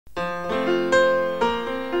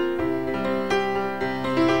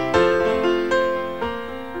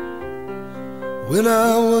When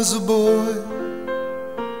I was a boy,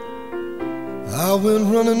 I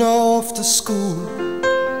went running off to school.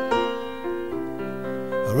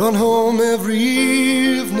 I run home every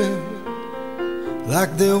evening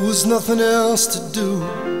like there was nothing else to do.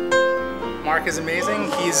 Marc is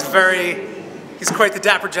amazing. He's quite the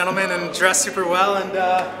dapper gentleman and dressed super well and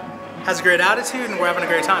has a great attitude, and we're having a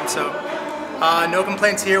great time. So no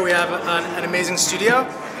complaints here. We have an amazing studio.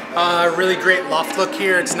 Really great loft look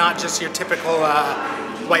here. It's not just your typical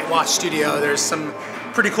whitewash studio. There's some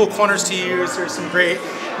pretty cool corners to use. There's some great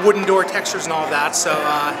wooden door textures and all of that. So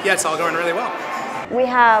yeah, it's all going really well. We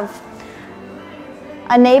have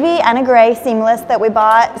a navy and a gray seamless that we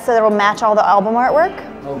bought so that it will match all the album artwork.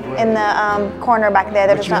 In the corner back there.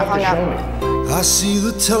 They're just not hung up. I see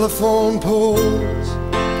the telephone poles.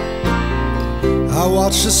 I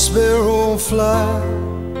watch the sparrow fly.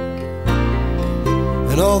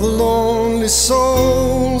 And all the lonely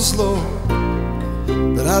souls, Lord,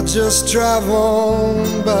 that I just drive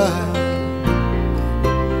on by.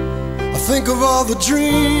 I think of all the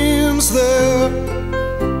dreams there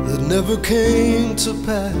that never came to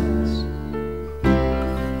pass,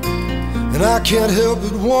 and I can't help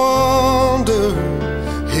but wonder,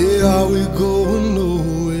 here are we going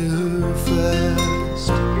nowhere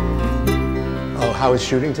fast. Oh, how was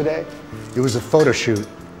shooting today? It was a photo shoot,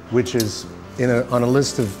 which is on a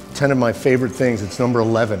list of 10 of my favorite things. It's number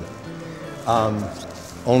 11.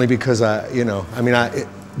 Only because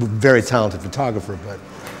very talented photographer, but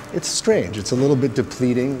it's strange. It's a little bit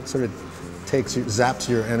depleting, sort of zaps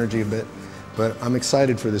your energy a bit, but I'm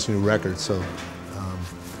excited for this new record, so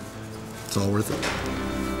it's all worth it.